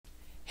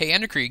Hey,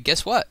 EnderCree,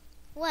 guess what?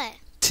 What?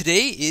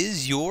 Today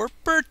is your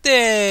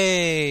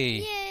birthday!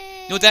 Yay!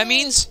 You know what that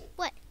means?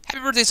 What?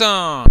 Happy birthday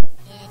song!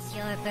 It's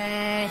your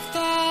birthday.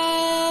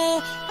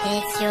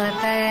 It's your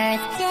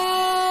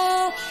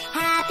birthday.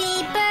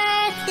 Happy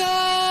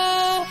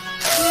birthday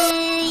to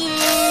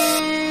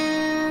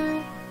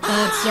you.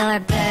 It's your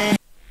birthday.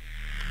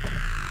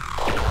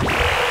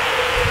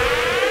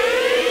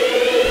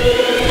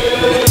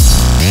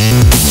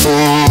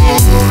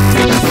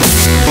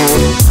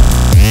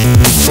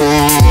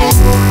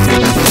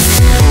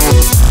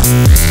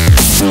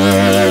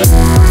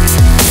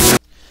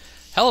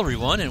 Hello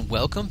everyone, and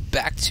welcome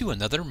back to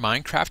another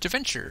Minecraft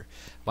adventure.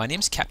 My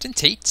name's Captain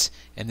Tate,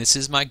 and this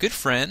is my good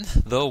friend,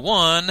 the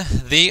one,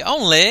 the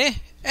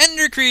only,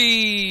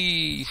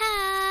 EnderCree!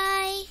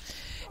 Hi!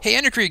 Hey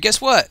EnderCree,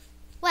 guess what?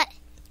 What?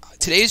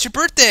 Today is your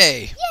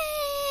birthday!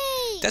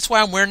 Yay! That's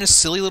why I'm wearing this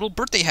silly little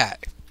birthday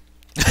hat.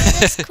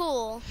 That's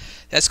cool.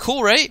 That's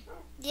cool, right?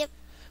 Yep.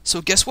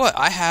 So guess what?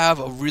 I have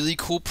a really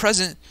cool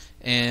present,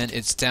 and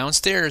it's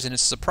downstairs, and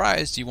it's a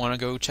surprise. Do you want to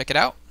go check it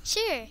out?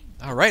 Sure.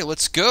 Alright,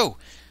 let's go.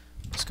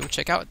 Let's go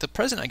check out the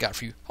present I got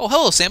for you. Oh,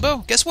 hello, Sambo.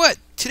 Guess what?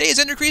 Today is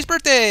EnderCree's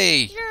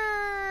birthday!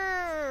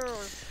 No.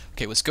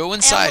 Okay, let's go I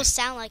inside. almost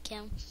sound like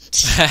him.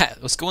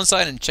 Let's go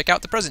inside and check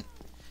out the present.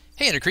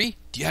 Hey, EnderCree,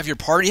 do you have your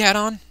party hat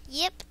on?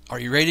 Yep. Are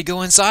you ready to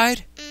go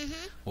inside? Mm-hmm.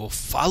 Well,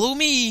 follow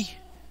me.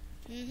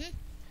 Mm-hmm.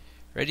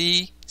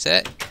 Ready,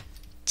 set,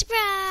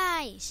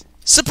 Surprise!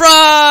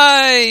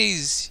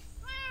 surprise!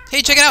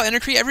 Hey, check it out,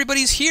 EnderCree.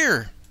 Everybody's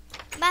here.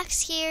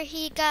 Max here,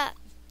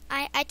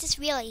 I just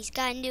realized he's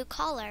got a new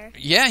collar.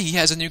 Yeah, he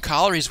has a new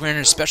collar. He's wearing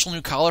a special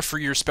new collar for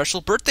your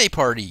special birthday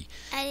party.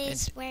 And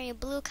he's wearing a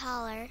blue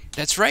collar.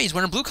 That's right, he's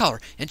wearing a blue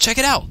collar. And check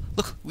it out.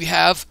 Look, we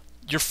have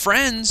your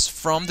friends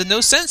from the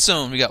No Sense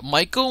Zone. We got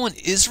Michael and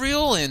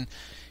Israel and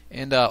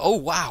oh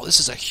wow, this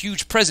is a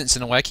huge present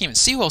in a way. I can't even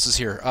see who else is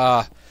here.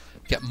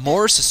 We got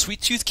Morris, the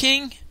Sweet Tooth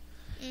King,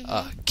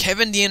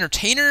 Kevin the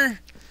Entertainer,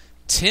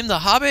 Tim the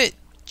Hobbit,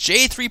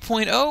 Jay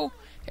 3.0.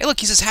 Hey,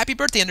 look, he says happy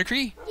birthday,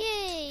 EnderCree.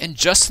 Yay! And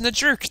Justin the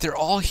Jerk. They're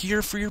all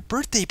here for your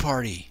birthday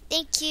party.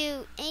 Thank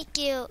you,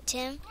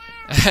 Tim.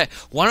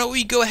 Why don't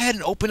we go ahead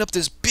and open up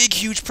this big,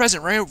 huge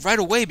present right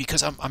away?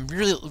 Because I'm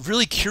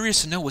really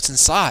curious to know what's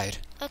inside.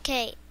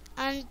 Okay.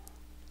 I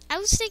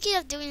was thinking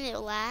of doing it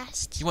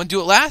last. You want to do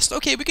it last?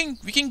 Okay, we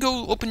can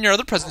go open your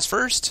other presents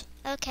first.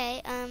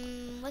 Okay.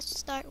 Let's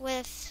start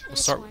with. We'll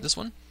start with this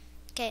one.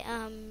 Okay.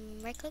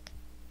 Right click.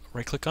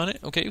 Right click on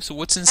it. Okay. So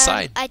what's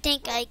inside? I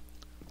think I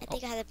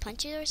had to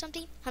punch it or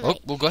something. Oh,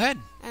 well, go ahead.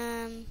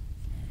 Um.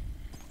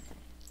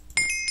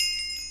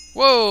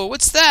 Whoa!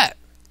 What's that?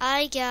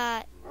 I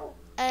got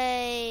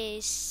a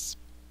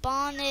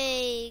spawn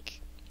egg.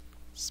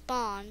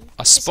 Spawn.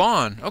 A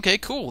spawn. Okay,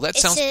 cool. That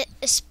sounds. It's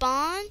a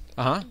spawn,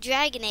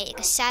 dragon egg,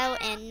 a saddle,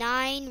 and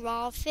 9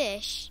 raw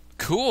fish.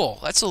 Cool.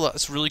 That's a lot.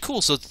 That's really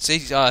cool. So say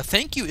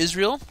thank you,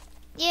 Israel.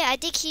 Yeah, I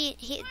think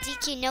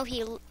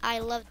I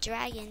love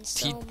dragons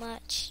so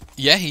much.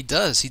 Yeah, he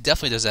does. He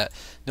definitely does that.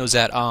 Knows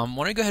that. Why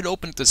don't you go ahead and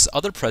open this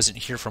other present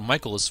here from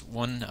Michael?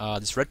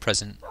 This red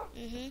present.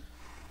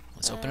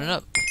 Let's open it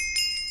up.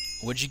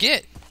 What'd you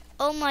get?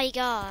 Oh my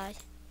god!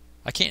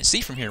 I can't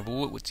see from here.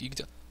 But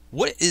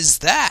what is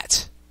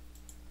that?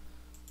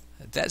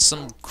 That's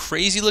some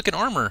crazy looking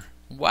armor.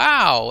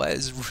 Wow, that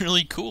is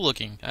really cool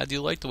looking. I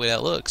do like the way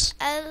that looks.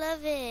 I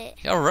love it.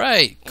 All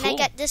right, And cool. I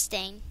got this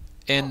thing.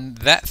 And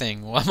that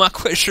thing. Well, I'm not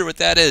quite sure what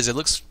that is. It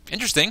looks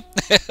interesting.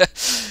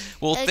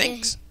 Well, Okay.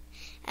 thanks.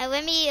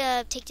 Let me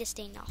take this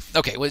thing off.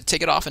 Okay, well,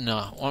 take it off, and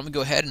why don't we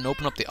go ahead and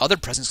open up the other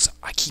presents? 'Cause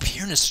I keep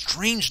hearing this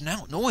strange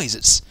noise.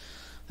 It's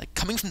like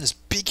coming from this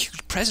big,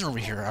 huge present over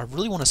here. I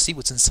really want to see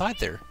what's inside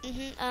there.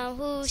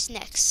 Who's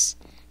next?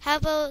 How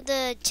about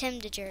the Tim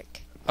the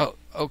Jerk? Oh,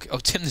 okay. Oh,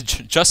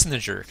 Justin the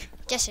Jerk.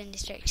 Justin the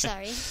Jerk.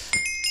 Sorry.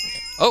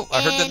 Oh,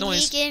 I heard that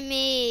noise. And he gave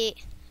me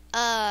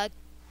a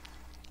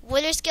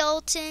wither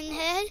skeleton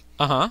head,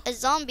 Uh-huh. a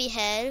zombie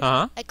head,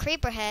 Uh-huh. a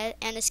creeper head,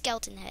 and a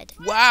skeleton head.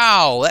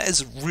 Wow, that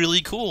is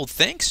really cool.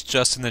 Thanks,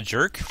 Justin the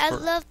Jerk. I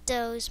love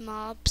those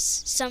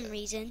mobs. Some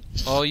reason.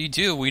 Oh, you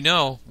do. We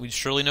know. We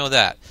surely know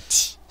that.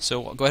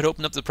 So go ahead and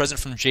open up the present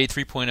from J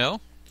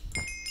 3.0.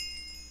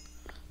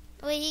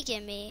 What did he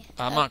give me?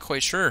 I'm not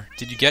quite sure.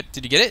 Did you get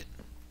it?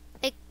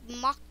 A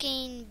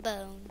mocking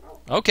bone.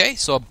 Okay,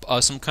 so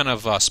some kind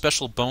of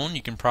special bone.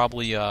 You can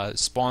probably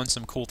spawn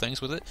some cool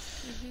things with it.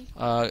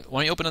 Why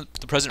don't you open up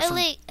the present from...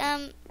 wait,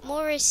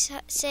 Morris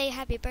say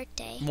happy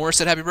birthday. Morris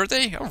said happy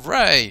birthday? All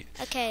right.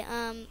 Okay,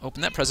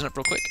 Open that present up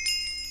real quick.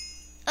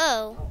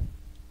 oh.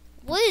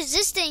 What is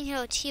this thing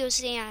he was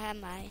saying I have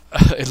my...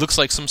 It looks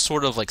like some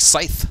sort of like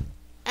scythe.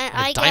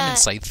 A diamond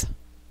scythe.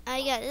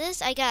 I got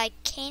this. I got a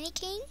candy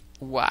cane.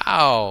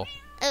 Wow.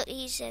 Oh,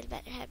 he said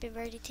happy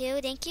birthday too.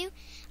 Thank you.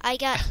 I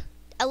got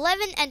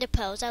 11 ender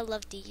pearls. I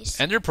love these.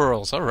 Ender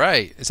pearls. All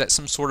right. Is that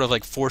some sort of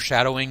like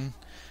foreshadowing?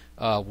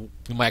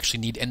 We might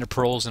actually need ender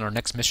pearls in our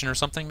next mission or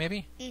something,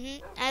 maybe.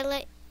 I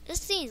like this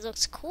thing.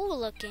 Looks cool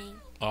looking.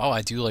 Oh,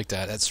 I do like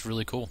that. That's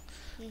really cool.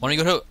 Why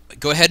don't you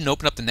go ahead and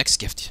open up the next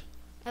gift?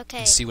 Okay.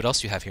 and see what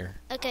else you have here.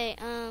 Okay.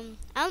 I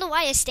don't know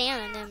why I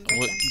stand on them.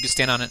 Well, you can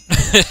stand on it.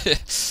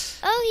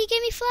 Oh, he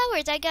gave me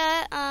flowers. I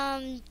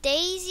got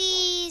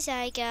daisies.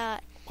 I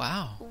got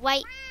Wow.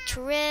 white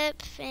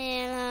trip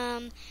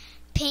and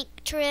pink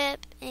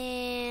trip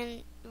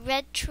and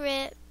red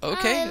trip.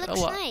 Okay, Oh, it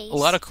looks nice. a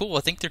lot of cool.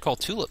 I think they're called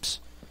tulips.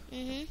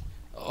 Mhm.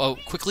 Oh,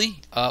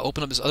 quickly,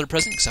 open up this other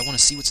present because I want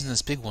to see what's in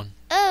this big one.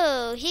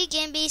 Oh, he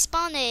gave me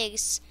spawn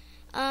eggs.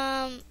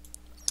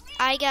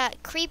 I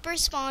got creeper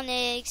spawn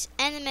eggs,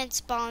 enderman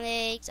spawn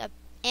eggs,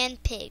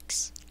 and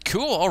pigs.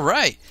 Cool. All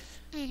right.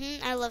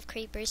 I love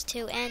creepers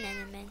too and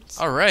endermans.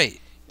 All right.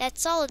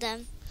 That's all of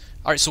them.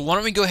 All right. So why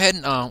don't we go ahead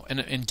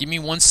and give me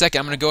 1 second?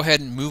 I'm going to go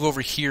ahead and move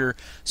over here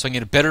so I can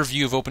get a better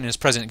view of opening this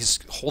present.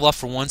 Just hold off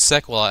for 1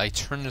 sec while I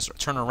turn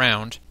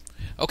around.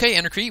 Okay,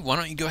 EnderCree, why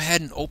don't you go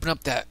ahead and open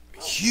up that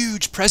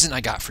huge present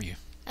I got for you?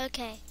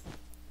 Okay.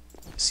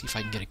 See if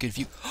I can get a good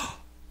view.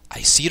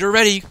 I see it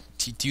already.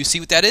 Do you see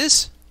what that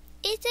is?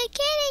 It's a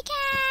kitty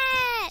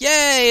cat!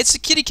 Yay, it's a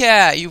kitty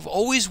cat. You've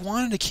always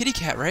wanted a kitty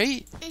cat,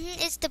 right?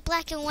 It's the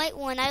black and white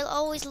one. I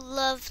always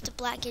loved the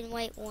black and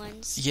white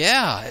ones.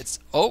 Yeah, it's...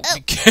 Oh, Oh.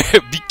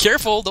 be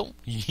careful. Don't...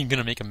 You're going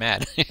to make him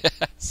mad.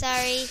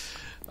 Sorry.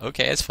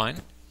 Okay, that's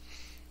fine.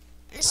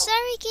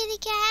 Sorry, kitty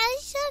cat.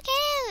 He's so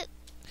cute.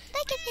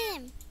 Look at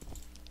him.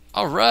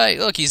 All right,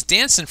 look, he's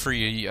dancing for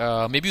you.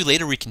 Maybe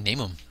later we can name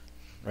him,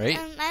 right?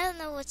 I don't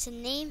know what to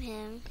name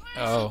him.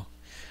 Oh.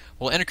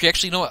 Well, EnderCree,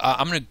 actually, you know what?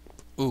 I'm going to...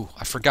 Ooh,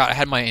 I forgot. I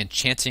had my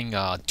enchanting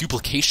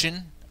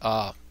duplication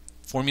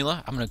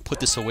formula. I'm going to put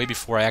this away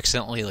before I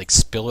accidentally like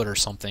spill it or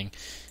something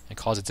and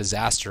cause a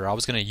disaster. I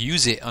was going to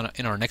use it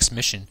in our next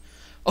mission.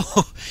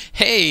 Oh,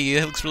 hey,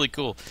 that looks really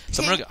cool.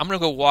 So I'm gonna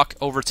go walk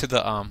over to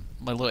the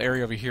my little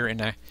area over here and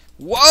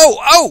whoa!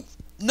 Oh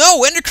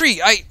no, EnderCree!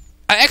 I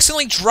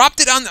accidentally dropped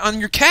it on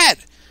your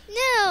cat.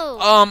 No.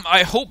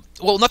 I hope.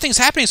 Well, nothing's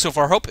happening so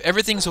far. I hope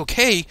everything's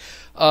okay.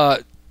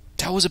 That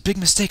was a big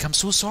mistake. I'm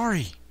so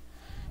sorry.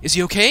 Is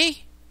he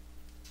okay?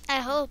 I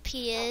hope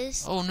he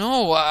is. Oh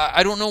no,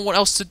 I don't know what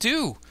else to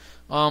do.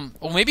 Well,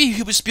 maybe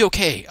he would just be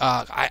okay.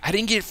 I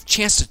didn't get a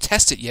chance to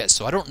test it yet,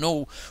 so I don't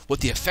know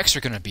what the effects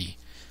are gonna be.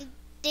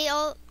 They're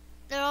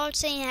all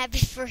saying happy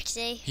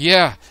birthday.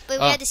 Yeah. But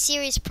we had a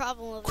serious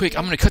problem over Quick, here.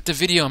 I'm gonna cut the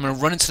video. I'm gonna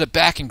run into the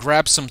back and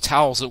grab some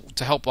towels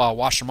to help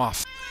wash them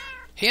off.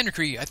 Hey,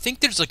 EnderCree, I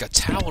think there's like a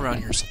towel around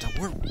here or something.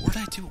 What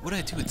did I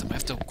do with them? I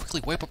have to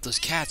quickly wipe up those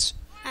cats.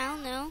 I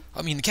don't know.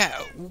 I mean,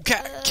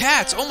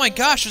 cats. Oh my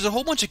gosh, there's a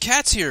whole bunch of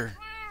cats here.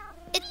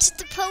 It's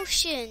the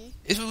potion.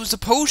 It was a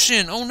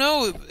potion. Oh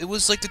no, it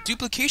was like the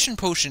duplication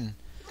potion.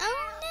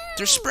 Oh no.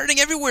 They're spreading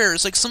everywhere.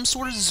 It's like some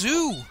sort of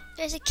zoo.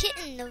 There's a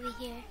kitten over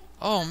here.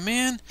 Oh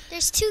man,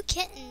 There's 2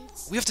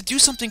 kittens. we have to do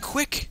something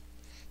quick.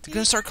 They're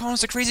gonna start calling us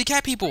the crazy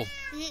cat people.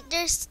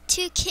 There's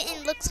 2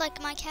 kittens. Looks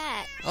like my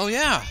cat. Oh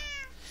yeah.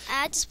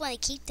 I just want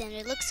to keep them.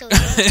 They look so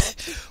adorable.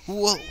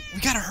 Well, we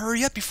gotta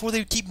hurry up before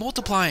they keep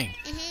multiplying.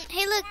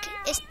 Hey, look.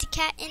 It's the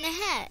cat in the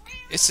hat.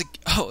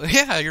 Oh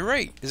yeah, you're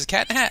right. There's a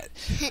cat in a hat.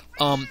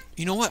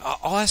 You know what?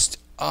 I'll ask.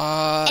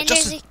 And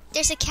Justin.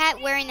 there's a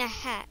cat wearing a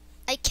hat.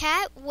 A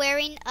cat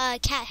wearing a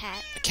cat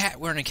hat. A cat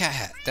wearing a cat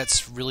hat.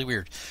 That's really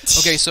weird.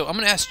 Okay, so I'm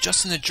gonna ask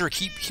Justin the Jerk.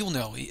 He'll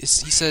know. He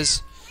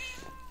says,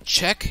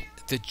 check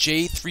the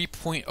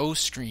J3.0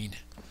 screen.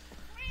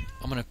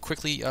 I'm gonna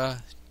quickly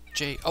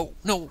Oh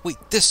no, wait.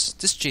 This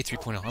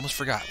J3.0. I almost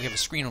forgot. We have a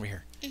screen over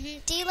here.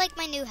 Do you like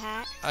my new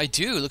hat? I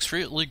do. It looks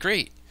really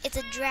great. It's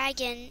a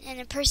dragon and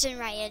a person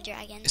riding a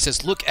dragon. It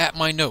says look at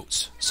my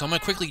notes. So I'm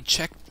gonna quickly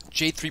check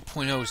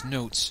J3.0's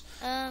notes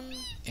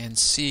and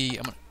see.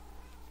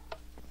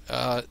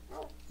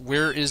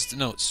 Where is the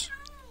notes?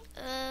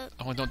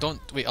 Oh, don't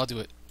wait. I'll do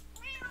it.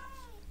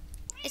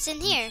 It's in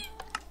here.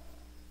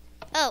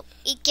 Oh,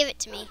 give it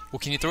to me. Well,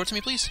 can you throw it to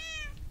me, please?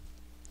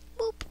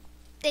 Boop.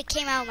 It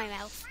came out of my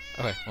mouth.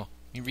 Okay. Well,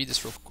 let me read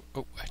this real quick.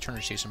 Oh, I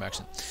turned to Jason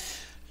Maxson.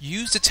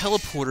 Use the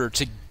teleporter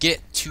to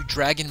get to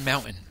Dragon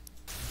Mountain.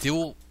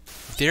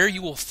 There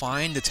you will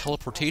find the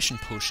teleportation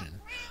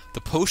potion.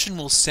 The potion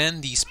will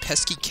send these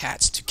pesky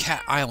cats to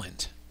Cat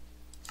Island.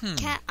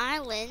 Cat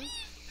Island?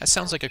 That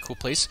sounds like a cool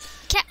place.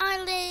 Cat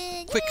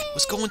Island! Quick, Yay!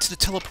 let's go into the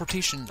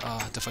teleportation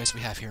device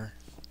we have here.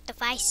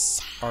 Device.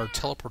 Our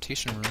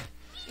teleportation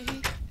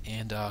room.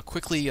 And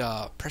quickly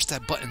press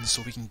that button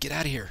so we can get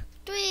out of here.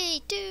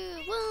 3, 2,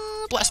 1.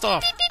 Blast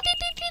off!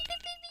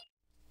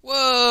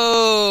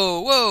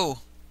 Whoa! Whoa!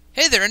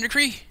 Hey there,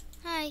 EnderCree!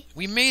 Hi.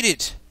 We made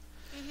it!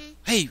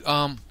 Hey,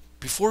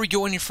 before we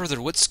go any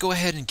further, let's go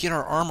ahead and get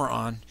our armor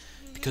on.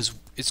 Because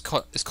it's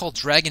called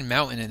Dragon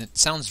Mountain, and it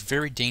sounds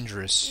very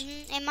dangerous.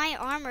 And my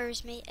armor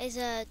is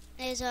a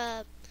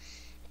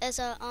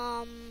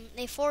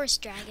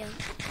forest dragon.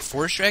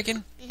 Forest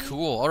dragon?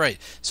 Cool. All right.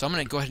 So I'm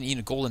gonna go ahead and eat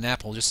a golden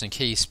apple just in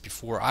case.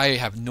 Before I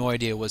have no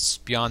idea what's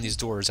beyond these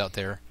doors out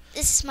there.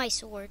 This is my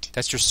sword.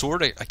 That's your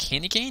sword? A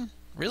candy cane?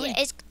 Really?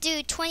 Yeah, it's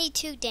do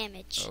 22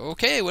 damage.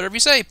 Okay. Whatever you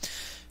say.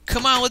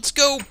 Come on, let's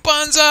go,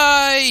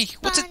 Bonsai!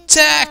 Let's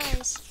attack!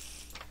 Bonsais.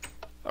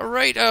 All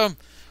right.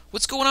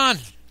 What's going on?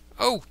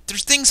 Oh,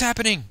 there's things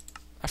happening.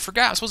 I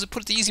forgot. I'm supposed to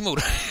put it to easy mode.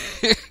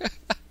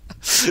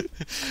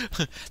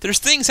 There's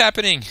things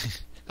happening.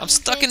 I'm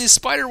stuck in these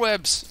spider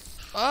webs.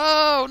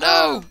 Oh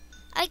no! Oh,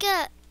 I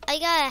got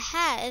a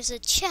hat as a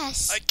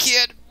chest. I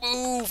can't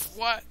move.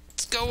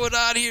 What's going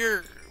on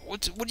here?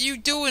 What are you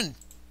doing?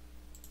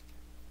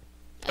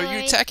 Are you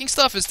Alright. attacking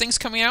stuff? Is things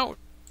coming out?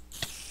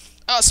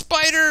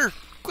 Spider!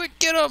 Quick,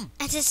 get him!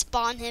 I just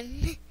spawned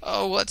him.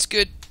 Oh, well, that's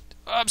good.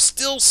 I'm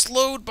still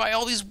slowed by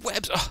all these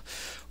webs. Oh,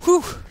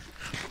 whew!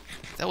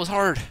 That was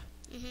hard.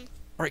 Mhm.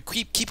 All right,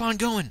 keep on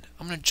going.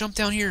 I'm gonna jump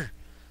down here.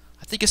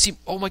 I think I see.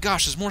 Oh my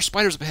gosh, there's more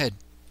spiders up ahead.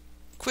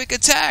 Quick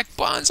attack,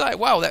 bonsai!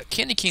 Wow, that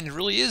candy cane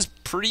really is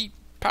pretty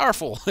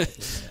powerful.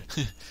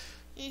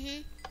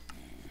 Mhm.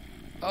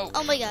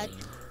 Oh, my God.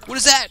 what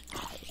is that?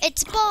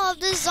 It's Bob,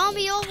 the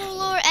zombie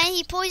overlord, and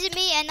he poisoned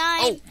me, and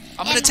I'm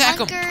gonna attack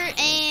him. hunger,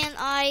 and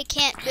I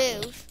can't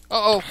move.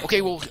 Oh,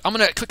 okay. Well, I'm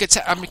gonna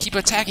keep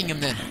attacking him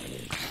then.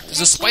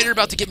 There's a spider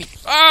about to get me.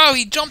 Oh,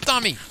 he jumped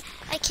on me.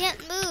 I can't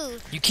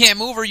move. You can't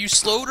move. Are you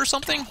slowed or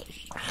something?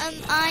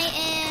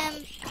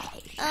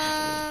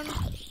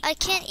 I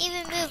can't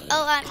even move.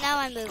 Oh, now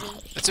I'm moving.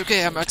 That's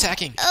okay. I'm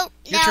attacking. Oh,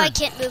 Your now I turn.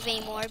 can't move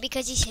anymore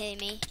because he's hitting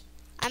me.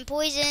 I'm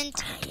poisoned.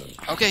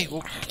 Okay.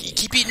 Well,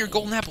 keep eating your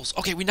golden apples.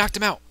 Okay, we knocked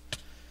him out.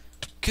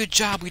 Good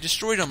job. We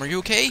destroyed him. Are you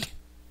okay?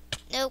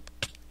 Nope.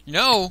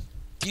 No.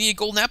 Do you need a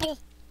golden apple?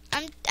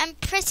 I'm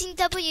pressing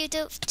W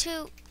to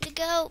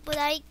go, but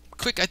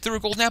Quick! I threw a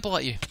golden apple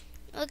at you.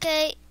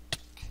 okay.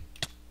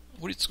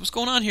 What's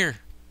going on here?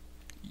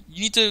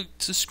 You need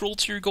to scroll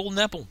to your golden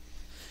apple.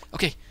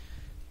 Okay.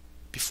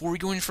 Before we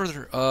go any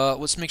further,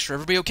 let's make sure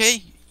everybody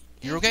okay.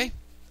 You're okay?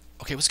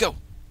 Okay, let's go.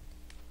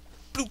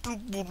 Bloop bloop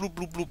bloop bloop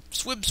bloop bloop.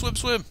 Swim swim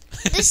swim.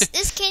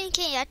 This candy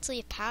cane is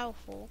actually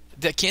powerful.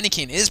 That candy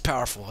cane is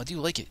powerful. I do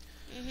like it.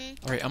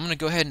 Mhm. All right, I'm gonna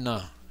go ahead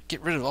and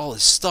get rid of all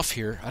this stuff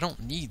here. I don't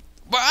need.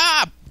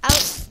 Ah!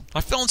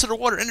 I fell into the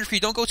water. EnderCree,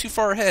 don't go too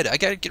far ahead. I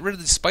gotta get rid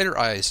of the spider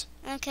eyes.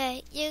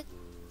 Okay, you.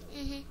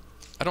 Mhm.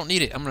 I don't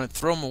need it. I'm gonna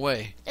throw them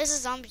away. There's a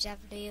zombie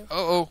after you.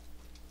 Oh,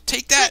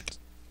 take that!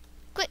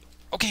 Quick.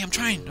 Okay, I'm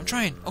trying.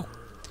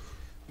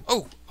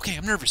 Oh, okay.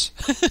 I'm nervous.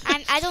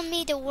 I don't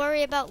need to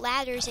worry about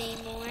ladders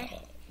anymore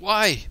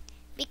Why?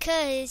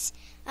 because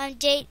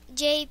J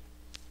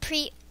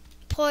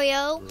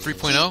Poyo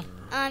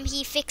 3.0.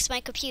 he fixed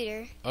my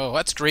computer. Oh,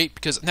 that's great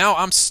because now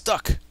I'm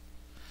stuck.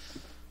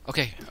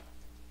 Okay,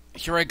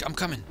 I'm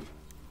coming.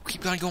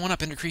 Keep on going up,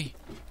 EnderCree.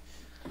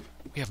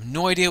 We have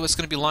no idea what's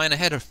going to be lying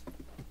ahead of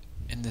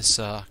in this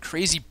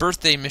crazy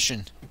birthday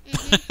mission.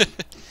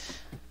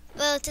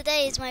 Well,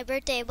 today is my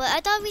birthday, but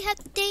I thought we had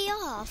the day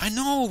off. I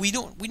know we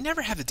don't. We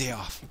never have a day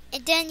off.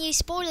 And then you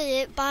spoiled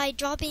it by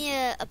dropping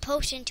a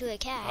potion to a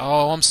cat.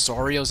 Oh, I'm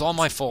sorry. It was all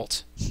my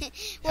fault.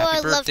 Well, Happy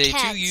I love birthday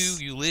cats. to you.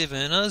 You live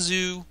in a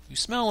zoo. You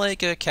smell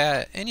like a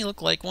cat, and you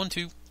look like one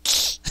too.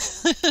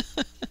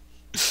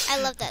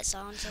 I love that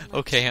song so much.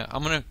 Okay,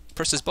 I'm gonna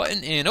press this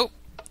button, and oh,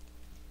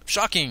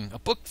 shocking! A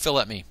book fell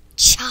at me.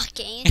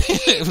 Shocking.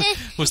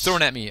 Was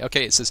thrown at me.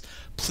 Okay, it says,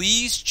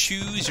 please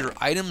choose your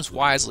items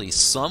wisely.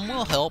 Some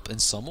will help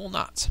and some will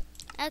not.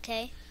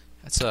 Okay.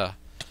 That's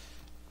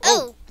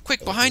Oh.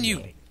 Quick, behind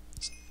you.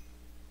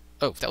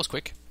 Oh, that was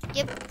quick.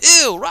 Yep.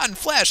 Ew, rotten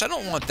flesh. I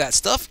don't want that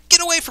stuff.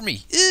 Get away from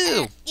me.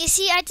 Ew. You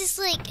see, I just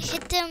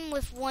hit them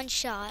with one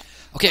shot.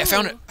 Okay, I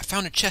found Ooh. it. I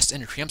found a chest,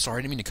 EnderCree. I'm sorry,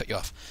 I didn't mean to cut you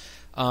off.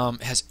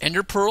 It has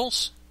ender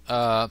pearls.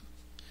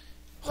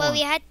 Well,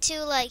 you had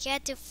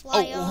to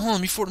fly off. Hold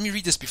on. Let me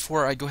read this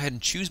before I go ahead and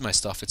choose my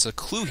stuff. It's a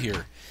clue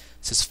here.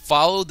 It says,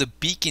 follow the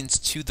beacons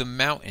to the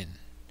mountain.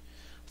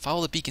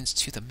 Follow the beacons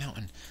to the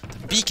mountain.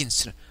 The beacons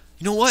to the...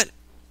 You know what?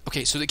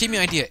 Okay, so they gave me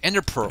an idea.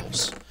 Ender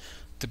pearls.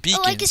 The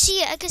beacons. Oh, I can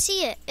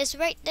see it. It's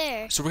right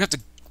there. So we're going to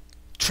have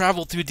to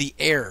travel through the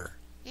air.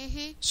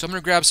 Mhm. So I'm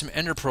going to grab some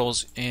ender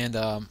pearls and...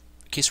 in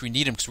case we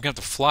need them, because we're going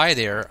to have to fly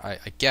there, I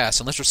guess,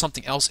 unless there's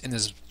something else in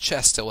this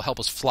chest that will help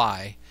us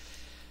fly.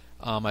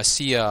 I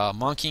see a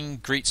monking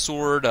great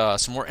sword,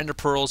 some more ender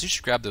pearls. You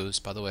should grab those,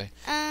 by the way.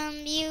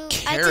 I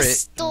Carrot.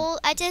 just stole.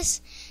 I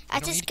just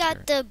need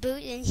got the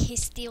boot and you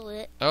steal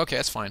it. Okay,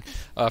 that's fine.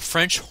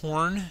 French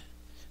horn,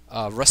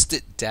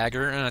 rusted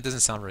dagger. That doesn't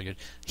sound very good.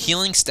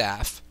 Healing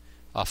staff,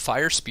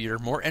 fire spear,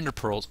 more ender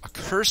pearls, a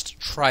cursed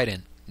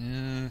trident.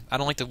 I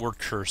don't like the word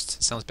cursed.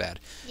 It sounds bad.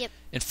 Yep.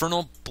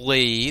 Infernal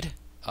blade,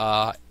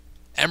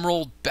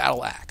 emerald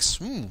battle axe.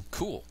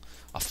 Cool.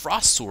 A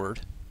frost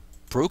sword,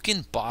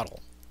 broken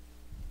bottle.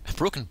 A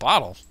broken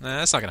bottle? Nah,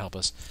 that's not going to help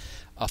us.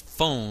 A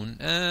phone.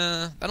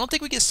 I don't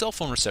think we get cell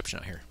phone reception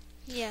out here.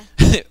 Yeah.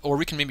 Or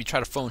we can maybe try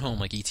to phone home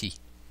like E.T.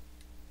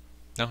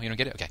 No, you don't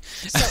get it? Okay.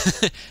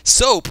 Soap.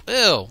 Soap.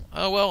 Ew.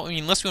 Oh, well, I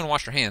mean, unless we want to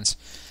wash our hands.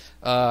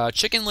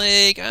 Chicken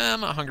leg. I'm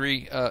not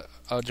hungry.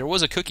 There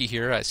was a cookie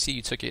here. I see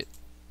you took it.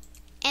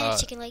 And a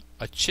chicken leg.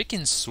 A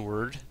chicken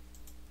sword.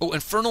 Oh,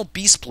 infernal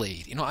beast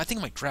blade. You know, I think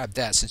I might grab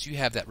that since you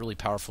have that really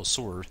powerful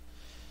sword.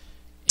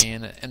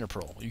 And an ender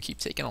pearl. You keep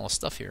taking all the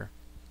stuff here.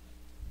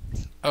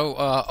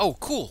 Oh,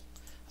 cool.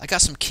 I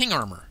got some king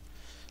armor.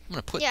 I'm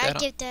gonna put Yeah, that I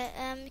give that.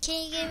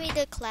 Can you give me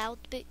the cloud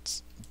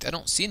boots? I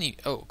don't see any.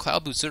 Oh,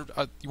 cloud boots. You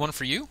want it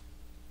for you?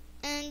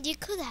 And you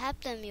could have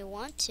them if you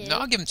want to. No,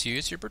 I'll give them to you.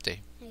 It's your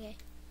birthday. Okay.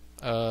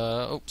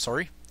 Oh,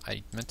 sorry.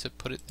 I meant to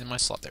put it in my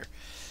slot there.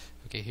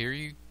 Okay, here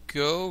you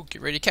go.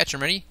 Get ready to catch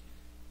them. Ready?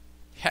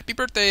 Happy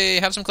birthday!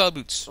 Have some cloud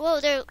boots. Whoa,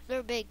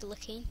 they're big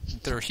looking.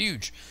 They're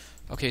huge.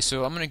 Okay,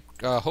 so I'm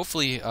gonna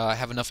hopefully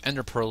have enough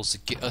ender pearls to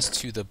get us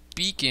to the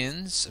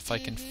beacons. If I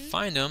can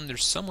find them, they're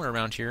somewhere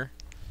around here.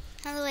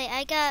 By the way,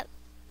 I got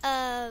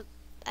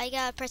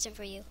a present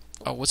for you.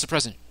 Oh, what's the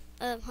present?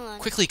 Hold on.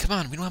 Quickly, come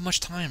on. We don't have much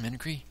time,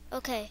 EnderCree.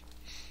 Okay.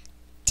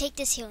 Take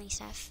this healing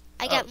staff.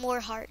 I got more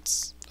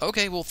hearts.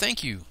 Okay, well,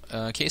 thank you.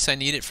 In case I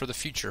need it for the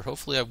future.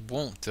 Hopefully I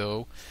won't,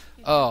 though.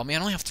 Oh, man,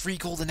 I only have 3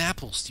 golden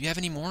apples. Do you have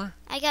any more?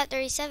 I got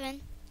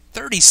 37.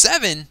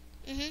 37?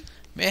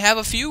 May I have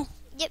a few?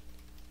 Yep.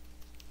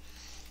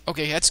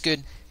 Okay, that's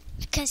good.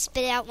 I can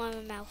spit it out my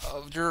mouth.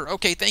 Oh,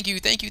 okay, thank you.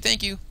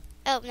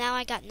 Oh, now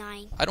I got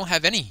 9. I don't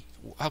have any.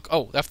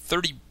 Oh, I have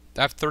 30.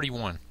 I have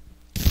 31.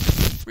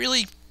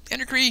 Really?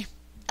 EnderCree?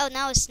 Oh,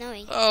 now it's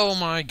snowing. Oh,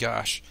 my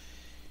gosh.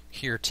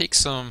 Here, take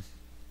some.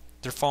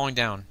 They're falling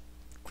down.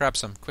 Grab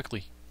some,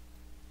 quickly.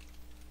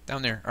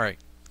 Down there. Alright,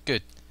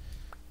 good.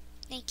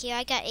 Thank you.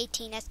 I got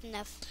 18. That's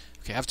enough.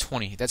 Okay, I have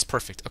 20. That's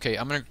perfect. Okay,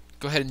 I'm going to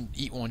go ahead and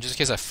eat one just in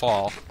case I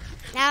fall.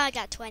 Now I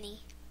got 20.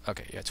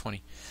 Okay, yeah,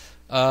 20.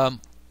 Oh,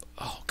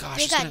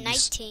 gosh. You got 19.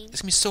 It's going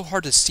to be so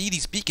hard to see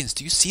these beacons.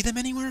 Do you see them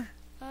anywhere?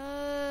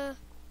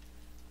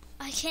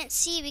 I can't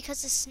see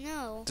because of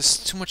snow. There's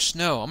too much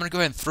snow. I'm going to go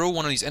ahead and throw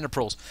one of these ender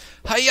pearls.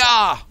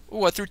 Hi-ya!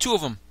 Oh, I threw 2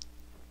 of them.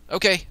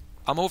 Okay,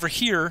 I'm over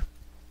here.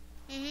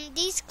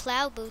 These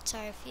cloud boots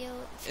are feel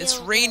It's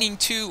raining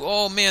too.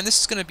 Oh man,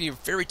 this is going to be a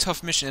very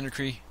tough mission,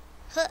 EnderCree.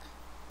 Huh.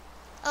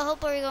 I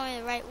hope we're going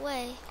the right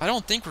way. I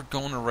don't think we're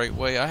going the right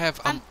way.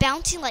 I'm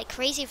bouncing like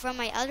crazy from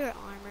my other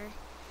armor.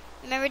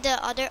 Remember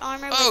the other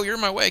armor? Oh, you're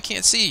in my way. I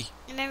can't see.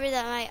 Remember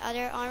that my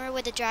other armor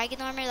with the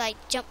dragon armor, like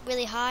jump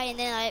really high and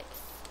then I,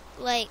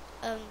 like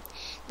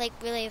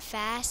really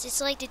fast. It's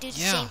like to do the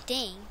same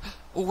thing.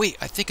 Oh wait,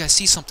 I think I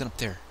see something up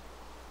there.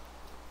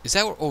 Is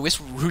that where? Oh, we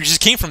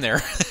just came from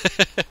there.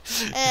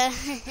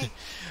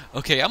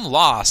 Okay, I'm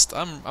lost.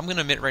 I'm gonna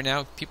admit right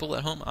now, people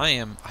at home, I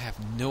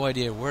have no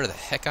idea where the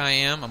heck I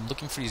am. I'm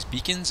looking for these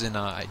beacons and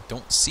I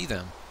don't see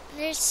them.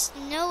 There's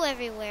snow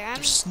everywhere.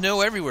 There's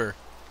snow everywhere.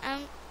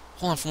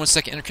 Hold on for 1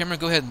 second, EnderCree. I'm gonna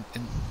go ahead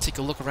and take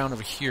a look around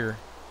over here.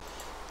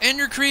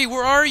 EnderCree,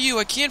 where are you?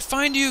 I can't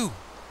find you.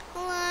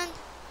 Hold on.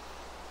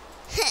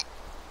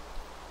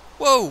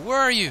 Whoa, where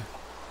are you?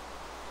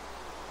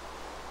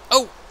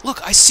 Oh, look,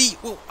 I see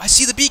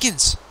the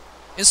beacons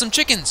and some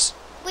chickens.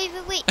 Wait.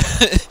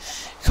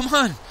 Come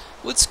on,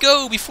 let's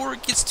go before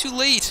it gets too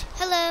late.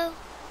 Hello.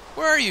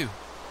 Where are you?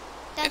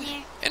 Down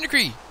here.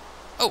 EnderCree.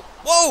 Oh,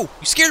 whoa,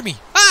 you scared me.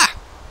 Ah!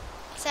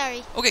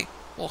 Sorry. Okay,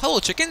 well, hello,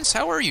 chickens.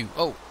 How are you?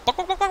 Oh,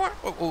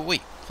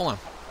 wait, hold on.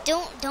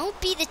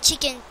 Don't be the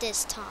chicken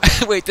this time.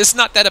 Wait, this is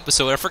not that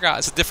episode. I forgot.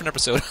 It's a different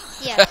episode.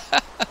 Yeah.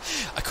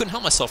 I couldn't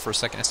help myself for a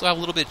second. I still have a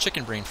little bit of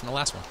chicken brain from the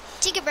last one.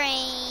 Chicken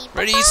brain.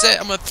 Ready, set.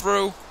 I'm gonna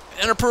throw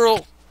Ender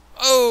Pearl.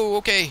 Oh,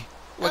 okay.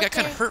 Well, I got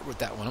Okay. kind of hurt with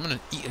that one. I'm gonna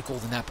eat a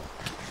golden apple.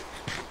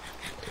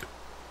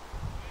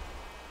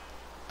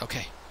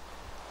 Okay.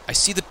 I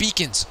see the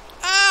beacons.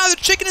 Ah, the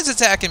chicken is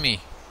attacking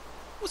me.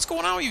 What's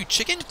going on with you,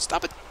 chicken?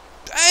 Stop it.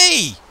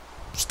 Hey!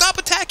 Stop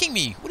attacking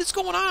me. What is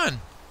going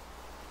on?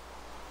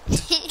 Do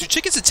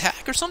chickens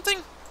attack or something?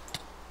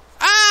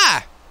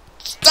 Ah!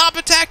 Stop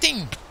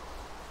attacking!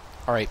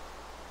 Alright.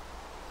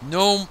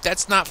 No,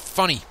 that's not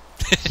funny.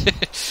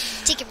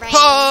 Chicken brain.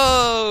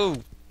 Oh!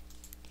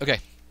 Okay.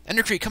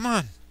 EnderCree, come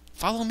on.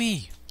 Follow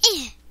me.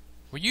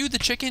 Were you the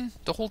chicken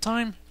the whole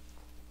time?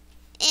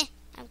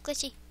 I'm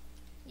glitchy.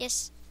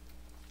 Yes.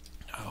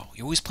 Oh,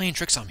 you're always playing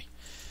tricks on me.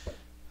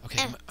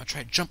 Okay, I'll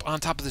try to jump on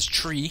top of this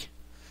tree.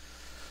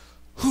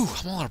 Whew,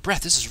 I'm all out of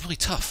breath. This is really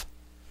tough.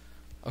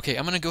 Okay,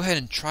 I'm going to go ahead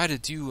and try to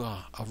do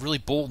a really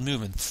bold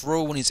move and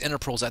throw one of these ender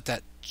pearls at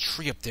that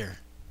tree up there.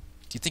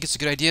 Do you think it's a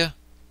good idea?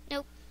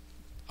 Nope.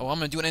 Oh, I'm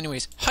going to do it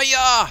anyways.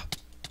 Hiya!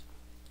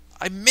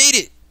 I made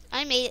it!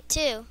 I made it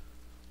too.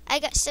 I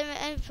got 7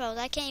 ender pearls.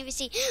 I can't even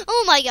see.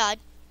 Oh my god.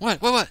 What?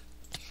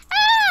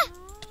 Ah!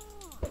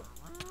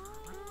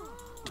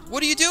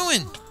 What are you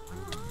doing?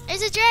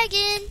 There's a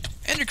dragon.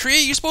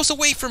 EnderCree, you're supposed to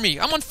wait for me.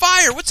 I'm on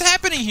fire. What's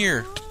happening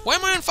here? Why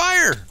am I on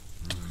fire?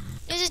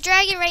 There's a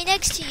dragon right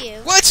next to you.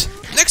 What?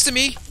 Next to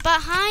me?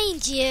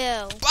 Behind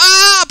you.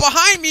 Ah!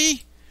 Behind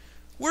me!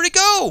 Where'd it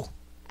go?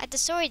 I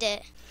destroyed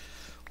it.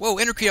 Whoa,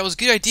 EnderCree, that was a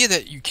good idea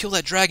that you kill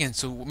that dragon.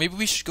 So maybe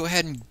we should go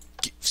ahead and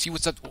see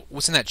what's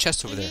in that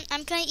chest over there.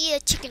 I'm gonna eat a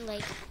chicken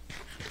leg.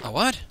 A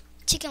what?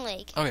 Chicken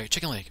leg. Okay,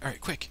 chicken leg. All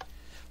right, quick.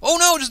 Oh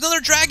no, there's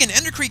another dragon.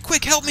 EnderCree,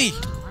 quick, help me.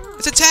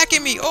 It's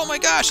attacking me. Oh my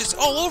gosh, it's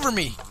all over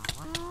me.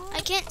 I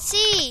can't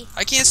see.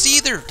 I can't see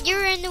either.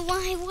 You're in the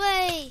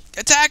way.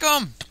 Attack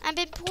him. I've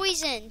been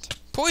poisoned.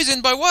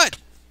 Poisoned by what?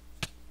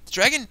 The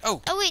dragon?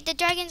 Oh. Oh wait, the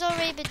dragon's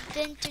already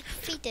been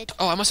defeated.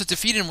 Oh, I must have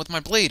defeated him with my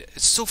blade.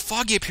 It's so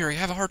foggy up here, I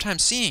have a hard time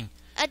seeing.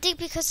 I think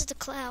because of the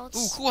clouds.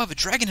 Ooh, cool, I have a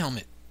dragon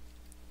helmet.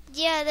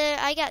 Yeah,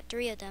 I got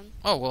 3 of them.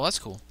 Oh, well, that's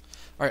cool.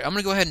 Alright, I'm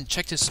gonna go ahead and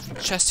check this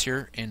chest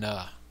here and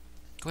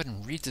go ahead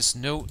and read this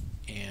note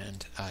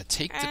and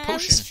take the I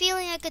potion. was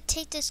feeling I could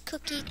take this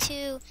cookie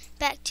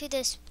back to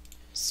this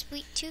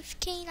Sweet Tooth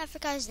King. I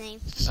forgot his name.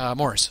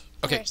 Morris.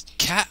 Okay. Morris.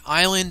 Cat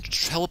Island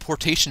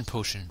teleportation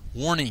potion.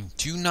 Warning: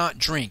 do not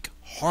drink.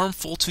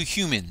 Harmful to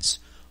humans.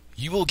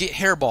 You will get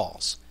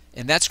hairballs,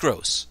 and that's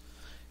gross.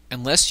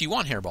 Unless you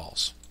want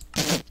hairballs.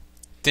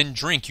 Then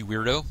drink, you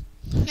weirdo.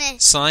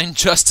 Signed,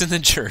 Justin the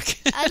Jerk.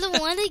 I don't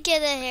want to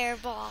get a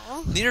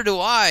hairball. Neither do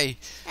I.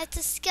 That's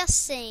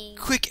disgusting.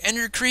 Quick,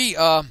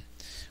 EnderCree,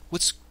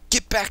 let's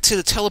get back to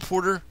the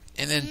teleporter,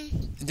 and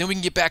then we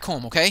can get back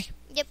home, okay?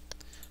 Yep.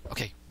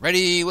 Okay,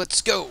 ready,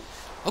 let's go.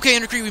 Okay,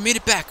 EnderCree, we made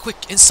it back. Quick,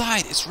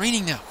 inside. It's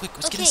raining now. Quick,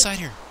 let's get Okay. inside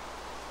here.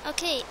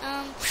 Okay,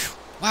 Whew,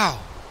 wow.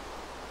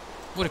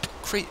 What a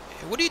great...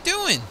 What are you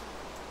doing?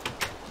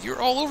 You're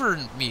all over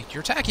me.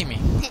 You're attacking me.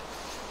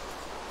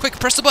 Quick,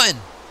 press the button.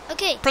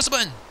 okay. Press the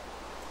button.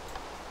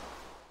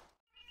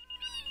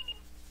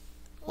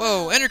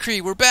 Whoa,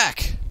 EnderCree, we're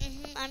back.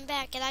 I'm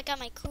back, and I got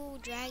my cool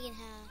dragon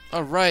hat.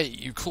 Alright,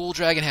 you cool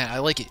dragon hat. I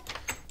like it.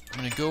 I'm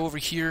going to go over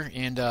here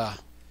and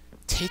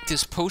take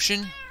this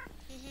potion.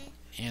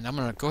 And I'm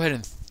going to go ahead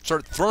and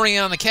start throwing it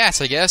on the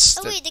cats, I guess.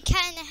 Oh, wait, the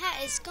cat in the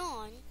hat is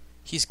gone.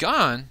 He's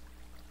gone?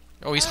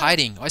 Oh, he's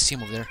hiding. Oh, I see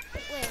him over there.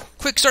 Where?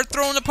 Quick, start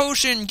throwing the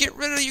potion. Get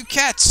rid of you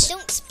cats.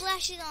 Don't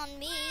splash it on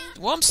me.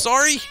 Well, I'm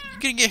sorry. You're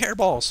going to get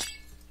hairballs.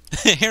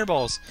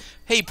 Hairballs.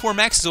 Hey, poor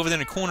Max is over there in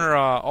the corner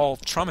all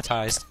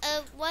traumatized.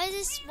 Why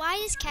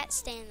does cat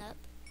stand up?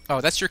 Oh,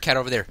 that's your cat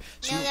over there.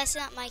 So No, that's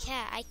not my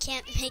cat. I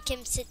can't make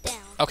him sit down.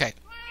 okay.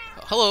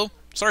 Hello.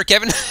 Sorry,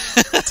 Kevin.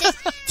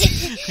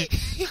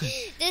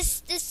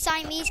 This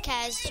Siamese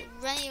cat is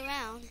running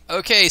around.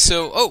 Okay,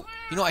 so, oh,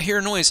 you know, I hear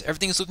a noise.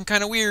 Everything's looking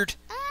kind of weird.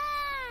 Ah!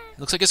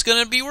 Looks like it's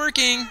going to be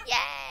working.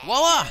 Yay!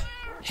 Voila.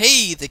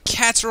 Hey, the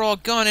cats are all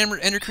gone,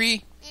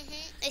 EnderCree.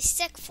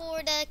 Except for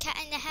the cat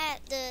in the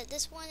hat,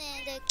 this one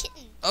and the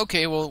kitten.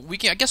 Okay, well,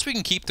 I guess we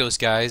can keep those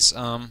guys.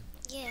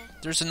 Yeah.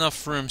 There's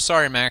enough room.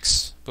 Sorry,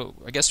 Max, but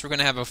I guess we're going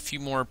to have a few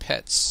more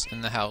pets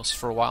in the house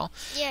for a while.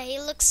 Yeah,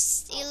 he looked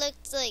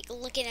like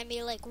looking at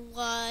me like,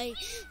 why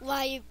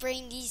you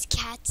bring these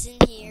cats in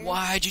here?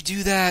 Why'd you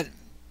do that?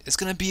 It's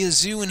going to be a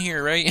zoo in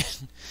here, right?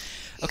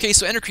 Okay,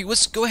 so EnderCree,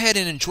 let's go ahead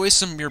and enjoy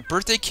some of your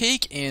birthday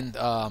cake and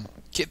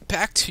get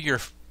back to your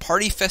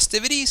party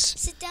festivities.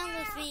 Sit down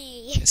with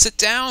me. Sit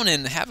down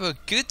and have a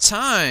good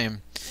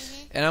time.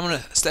 And I'm going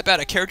to step out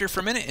of character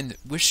for a minute and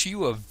wish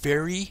you a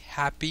very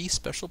happy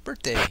special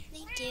birthday.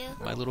 Thank you.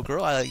 My little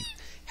girl, I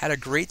had a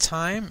great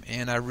time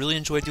and I really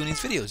enjoyed doing these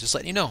videos, just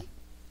letting you know.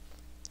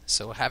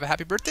 So have a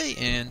happy birthday,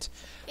 and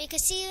We can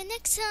see you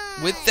next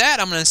time. with that,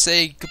 I'm going to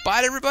say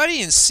goodbye to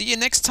everybody and see you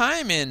next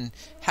time, and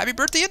happy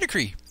birthday,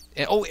 EnderCree.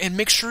 And, oh, and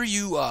make sure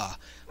you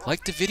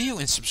like the video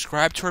and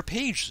subscribe to our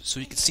page so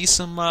you can see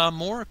some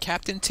more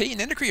Captain Tate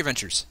and EnderCree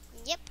adventures.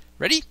 Yep.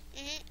 Ready?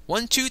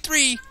 1, 2,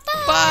 3.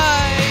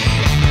 Bye.